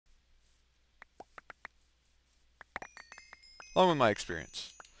Along with my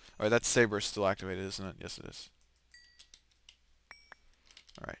experience. Alright, that saber is still activated, isn't it? Yes, it is.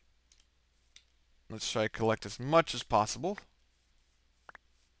 Alright. Let's try to collect as much as possible.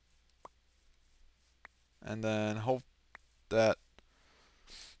 And then hope that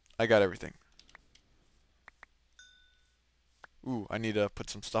I got everything. Ooh, I need to put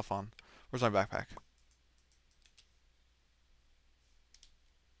some stuff on. Where's my backpack?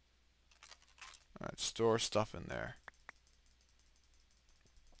 Alright, store stuff in there.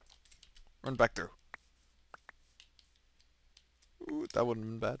 Run back through. Ooh, that wouldn't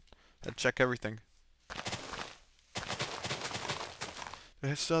have been bad. I'd check everything. Do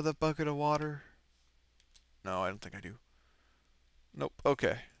I still have that bucket of water? No, I don't think I do. Nope,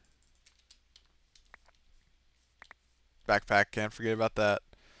 okay. Backpack, can't forget about that.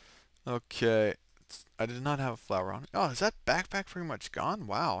 Okay. I did not have a flower on. Oh, is that backpack pretty much gone?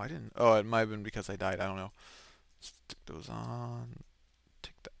 Wow, I didn't. Oh, it might have been because I died. I don't know. Stick those on.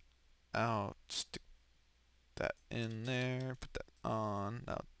 Take that out. Stick that in there. Put that on.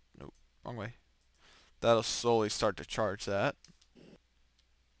 No, nope. Wrong way. That'll slowly start to charge that.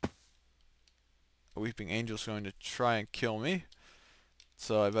 A weeping angel's going to try and kill me.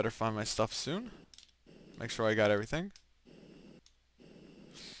 So I better find my stuff soon. Make sure I got everything.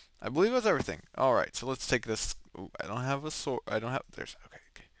 I believe that's everything. Alright, so let's take this. Ooh, I don't have a sword. I don't have. There's.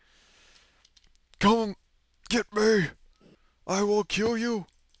 Okay. Come get me! I will kill you!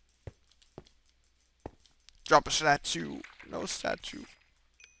 Drop a statue. No statue.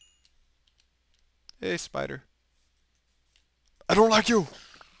 Hey, spider. I don't like you!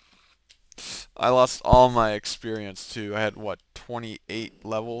 I lost all my experience too. I had, what, 28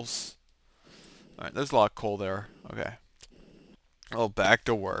 levels? Alright, there's a lot of coal there. Okay. Oh, back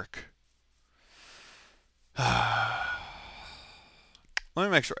to work. Let me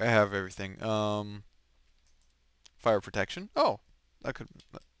make sure I have everything. Fire protection. Oh, that could.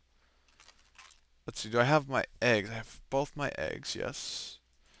 Let's see. Do I have my eggs? I have both my eggs. Yes.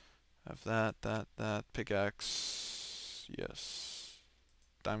 I have that. Pickaxe. Yes.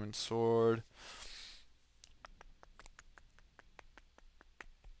 Diamond sword.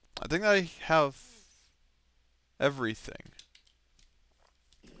 I think I have everything,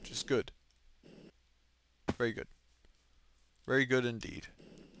 which is good. Very good. Very good indeed.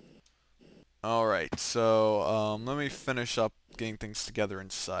 Alright, so let me finish up getting things together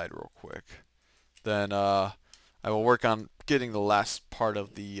inside real quick. Then I will work on getting the last part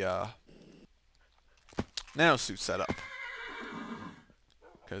of the nanosuit set up.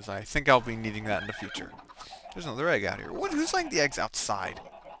 Because I think I'll be needing that in the future. There's another egg out here. Who's laying the eggs outside?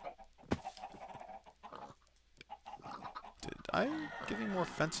 Did I get any more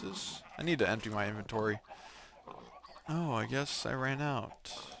fences? I need to empty my inventory. Oh, I guess I ran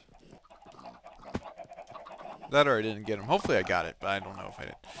out. That or I didn't get them. Hopefully I got it, but I don't know if I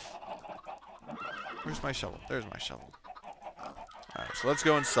did. Where's my shovel? There's my shovel. Alright, so let's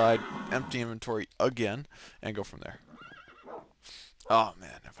go inside, empty inventory again, and go from there. Oh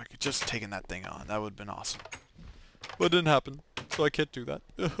man, if I could just taken that thing on, that would have been awesome. But it didn't happen, so I can't do that.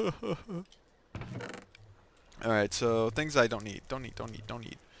 Alright, so things I don't need. Don't need.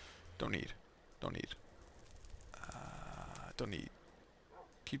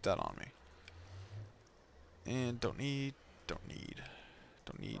 Keep that on me. And don't need.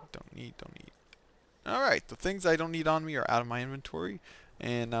 Alright, the things I don't need on me are out of my inventory.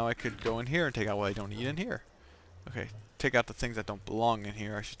 And now I could go in here and take out what I don't need in here. Okay, take out the things that don't belong in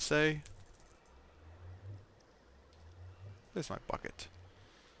here, I should say. There's my bucket.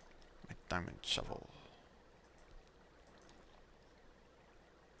 My diamond shovel.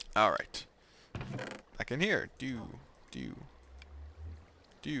 Alright. Back in here. Do.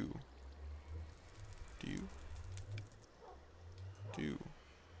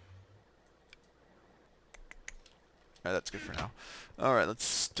 Alright, that's good for now. Alright, let's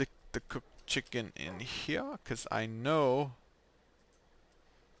stick the cooked chicken in here, because I know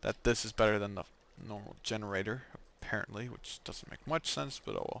that this is better than the normal generator, apparently, which doesn't make much sense,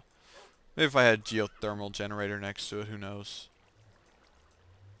 but oh well. Maybe if I had a geothermal generator next to it, who knows.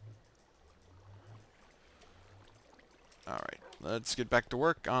 Alright, let's get back to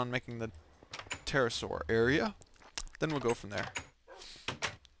work on making the pterosaur area. Then we'll go from there.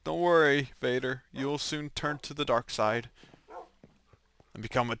 Don't worry, Vader. You'll soon turn to the dark side and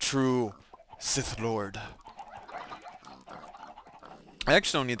become a true Sith Lord. I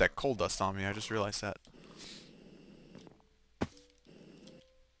actually don't need that coal dust on me. I just realized that.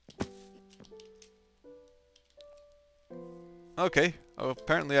 Okay. Oh,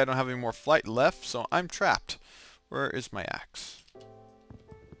 apparently I don't have any more flight left, so I'm trapped. Where is my axe?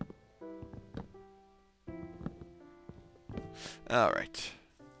 Alright.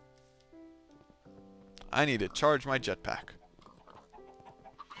 I need to charge my jetpack.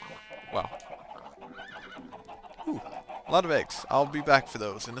 Wow. Ooh, a lot of eggs. I'll be back for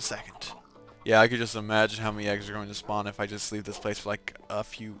those in a second. Yeah, I could just imagine how many eggs are going to spawn if I just leave this place for like a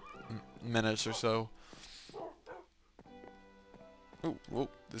few minutes or so. Ooh, whoa,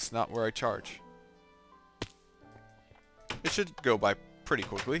 this is not where I charge. It should go by pretty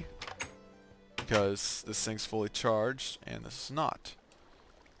quickly, because this thing's fully charged, and this is not.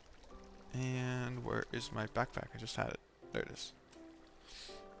 And where is my backpack? I just had it. There it is.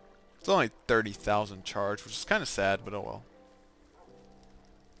 It's only 30,000 charge, which is kind of sad, but oh well.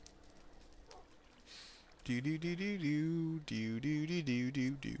 Do.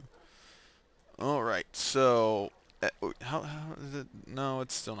 Alright, so how is it? No,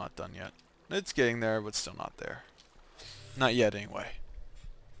 it's still not done yet. It's getting there, but still not there. Not yet, anyway.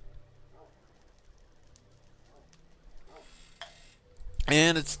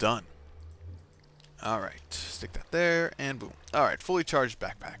 And it's done. Alright, stick that there, and boom. Alright, fully charged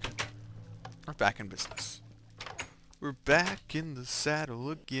backpack. We're back in business. We're back in the saddle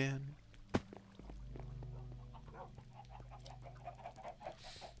again.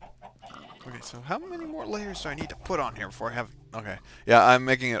 Okay, so how many more layers do I need to put on here before I have... Okay, yeah, I'm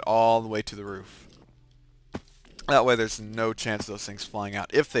making it all the way to the roof. That way there's no chance of those things flying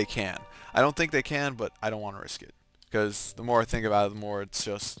out, if they can. I don't think they can, but I don't want to risk it. Because the more I think about it, the more it's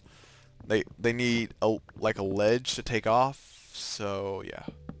just... They need like a ledge to take off, so yeah.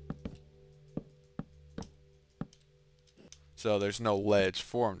 So there's no ledge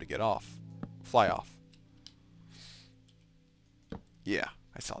for them to get off. Fly off. Yeah,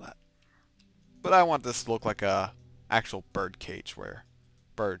 I saw that. But I want this to look like a actual bird cage where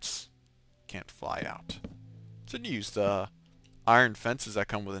birds can't fly out. So use the iron fences that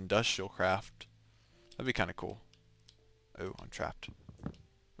come with Industrialcraft. That'd be kind of cool. Oh, I'm trapped.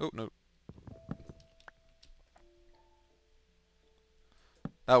 Oh, no.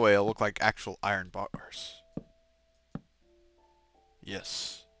 That way it'll look like actual iron bars.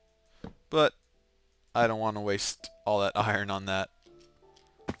 Yes. But I don't want to waste all that iron on that.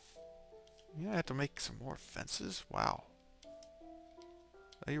 Yeah, I have to make some more fences? Wow.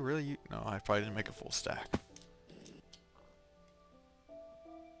 Are you really... No, I probably didn't make a full stack.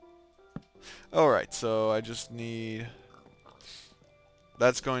 Alright, so I just need...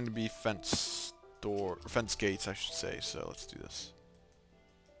 That's going to be fence gates, I should say, so let's do this.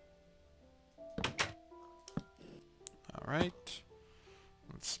 Alright.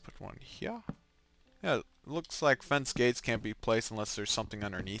 Let's put one here. Yeah, it looks like fence gates can't be placed unless there's something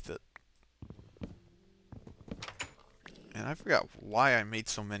underneath it. And I forgot why I made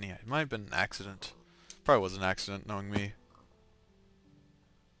so many. It might have been an accident. Probably was an accident, knowing me.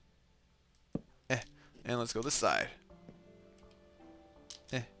 And let's go this side.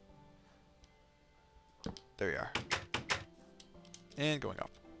 There we are. And going up.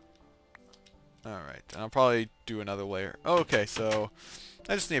 Alright, and I'll probably do another layer. Okay, so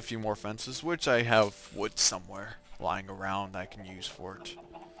I just need a few more fences, which I have wood somewhere lying around I can use for it.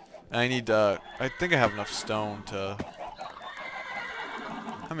 And I need, I think I have enough stone to...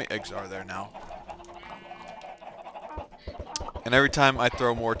 How many eggs are there now? And every time I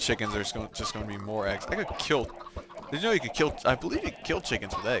throw more chickens, there's just going to be more eggs. I could kill... Did you know you could kill... I believe you could kill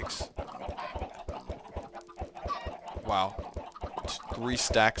chickens with eggs. Wow. 3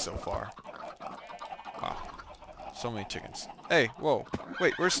 stacks so far. Wow. So many chickens. Hey, whoa.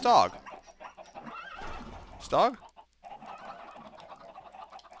 Wait, where's Stog? Stog?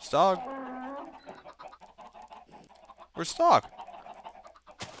 Stog? Where's Stog?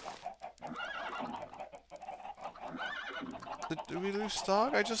 Did we lose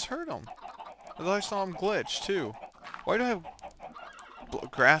Stog? I just heard him. I thought I saw him glitch, too. Why do I have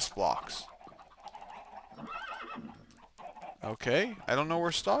grass blocks? Okay, I don't know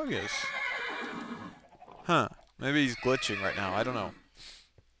where Stog is. Huh. Maybe he's glitching right now. I don't know.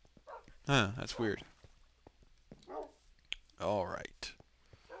 Huh, that's weird. Alright.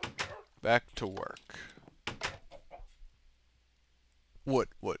 Back to work. Wood.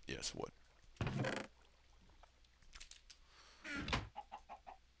 Wood. Yes, wood.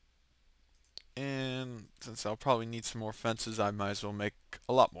 And since I'll probably need some more fences, I might as well make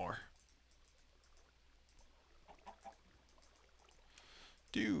a lot more.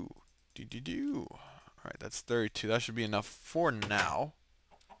 Alright, that's 32. That should be enough for now.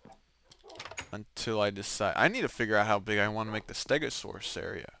 Until I decide. I need to figure out how big I want to make the Stegosaurus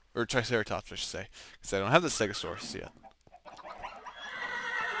area. Or Triceratops, I should say. Because I don't have the Stegosaurus yet.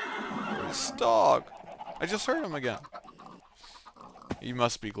 Where's Stog? I just heard him again. He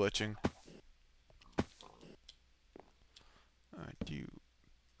must be glitching.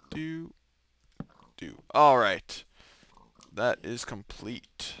 do, do. Alright. That is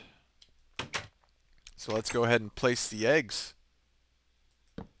complete. So let's go ahead and place the eggs.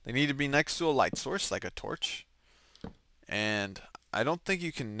 They need to be next to a light source, like a torch. And I don't think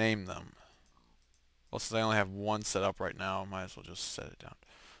you can name them. Well, since I only have one set up right now, I might as well just set it down.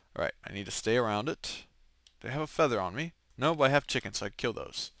 Alright, I need to stay around it. Do I have a feather on me? No, but I have chickens, so I can kill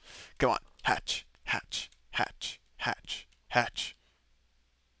those. Come on. Hatch, hatch, hatch, hatch, hatch.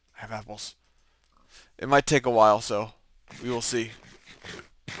 I have apples. It might take a while, so we will see.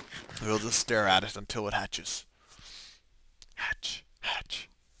 We'll just stare at it until it hatches. Hatch, hatch.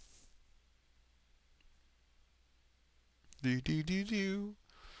 Do do do do.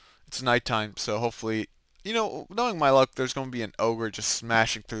 It's nighttime, so hopefully, you know, knowing my luck, there's going to be an ogre just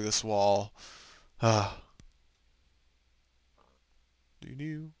smashing through this wall. Do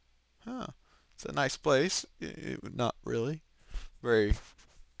do. Huh. It's a nice place. Not really. Very.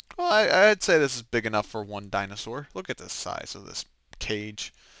 Well, I'd say this is big enough for one dinosaur. Look at the size of this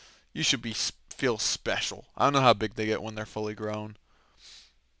cage. You should feel special. I don't know how big they get when they're fully grown.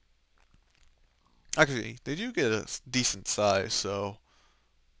 Actually, they do get a decent size, so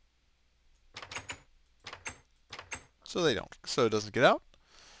they don't. So it doesn't get out.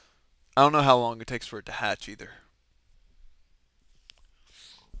 I don't know how long it takes for it to hatch either.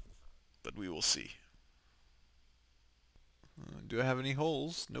 But we will see. Do I have any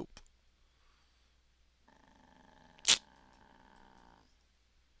holes? Nope.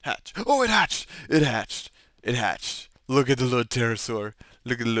 Hatch. Oh, it hatched! It hatched! It hatched! Look at the little pterosaur.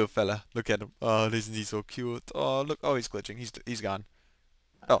 Look at the little fella. Look at him. Oh, isn't he so cute? Oh, look. Oh, he's glitching. He's gone.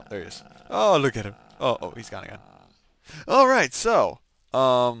 Oh, there he is. Oh, look at him. Oh, he's gone again. Alright, so,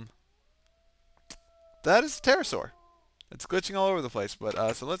 that is a pterosaur. It's glitching all over the place,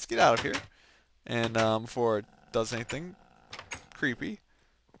 but, so let's get out of here. And, before it does anything creepy.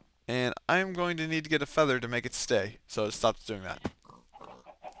 And I'm going to need to get a feather to make it stay, so it stops doing that.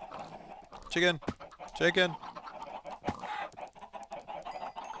 Chicken! Chicken!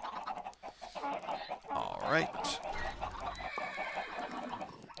 Alright.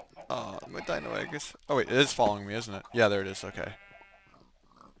 My dino egg is... Oh wait, it is following me, isn't it? Yeah, there it is, okay.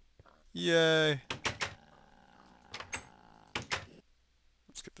 Yay!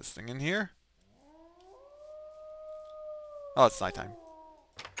 Let's get this thing in here. Oh, it's nighttime.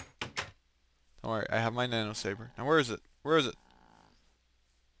 Don't worry, I have my nano saber. Now where is it? Where is it?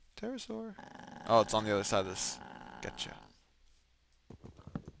 Pterosaur? Oh, it's on the other side of this. Gotcha.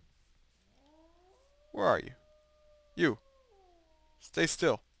 Where are you? You. Stay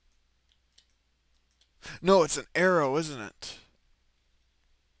still. No, it's an arrow, isn't it?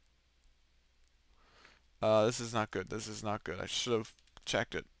 This is not good. This is not good. I should have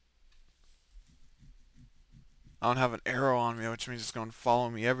checked it. I don't have an arrow on me, which means it's going to follow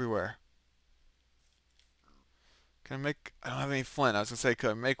me everywhere. Can I make... I don't have any flint. I was going to say,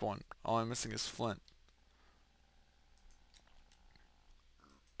 could I make one? All I'm missing is flint.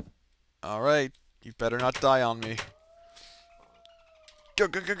 Alright. You better not die on me. Go,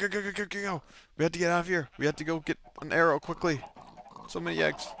 go, go, go, go, go, go, go, go. We have to get out of here. We have to go get an arrow quickly. So many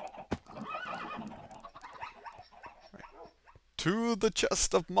eggs. Right. To the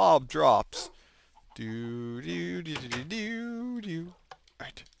chest of mob drops. Do, do, do, do, do, do, do.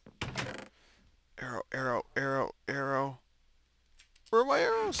 Right. Arrow, arrow, arrow, arrow. Where are my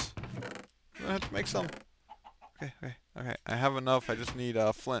arrows? I'm gonna have to make some. Okay, okay, okay. I have enough. I just need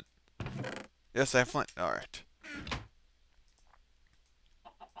flint. Yes, I have flint. Alright.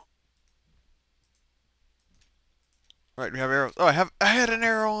 Alright, we have arrows. Oh, I had an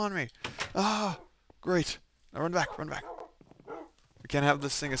arrow on me. Ah, great. Now run back, run back. We can't have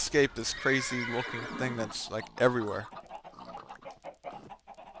this thing escape, this crazy looking thing that's like everywhere.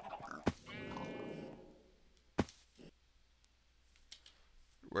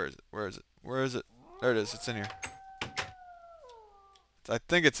 Where is it? Where is it? Where is it? There it is. It's in here. I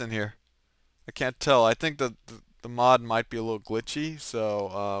think it's in here. I can't tell. I think the mod might be a little glitchy,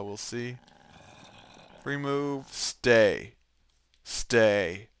 so we'll see. Remove. Stay.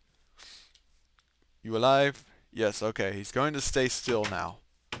 Stay. You alive? Yes, okay. He's going to stay still now.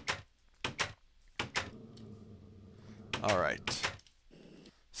 Alright.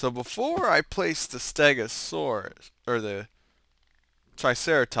 So before I place the Stegosaurus, or the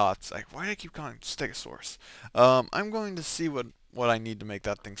Triceratops, like, why do I keep calling it Stegosaurus? I'm going to see what I need to make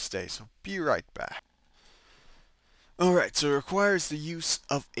that thing stay, so be right back. Alright, so it requires the use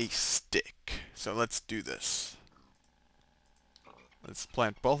of a stick. So let's do this. Let's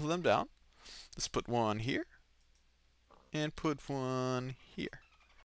plant both of them down. Let's put one here. And put one here.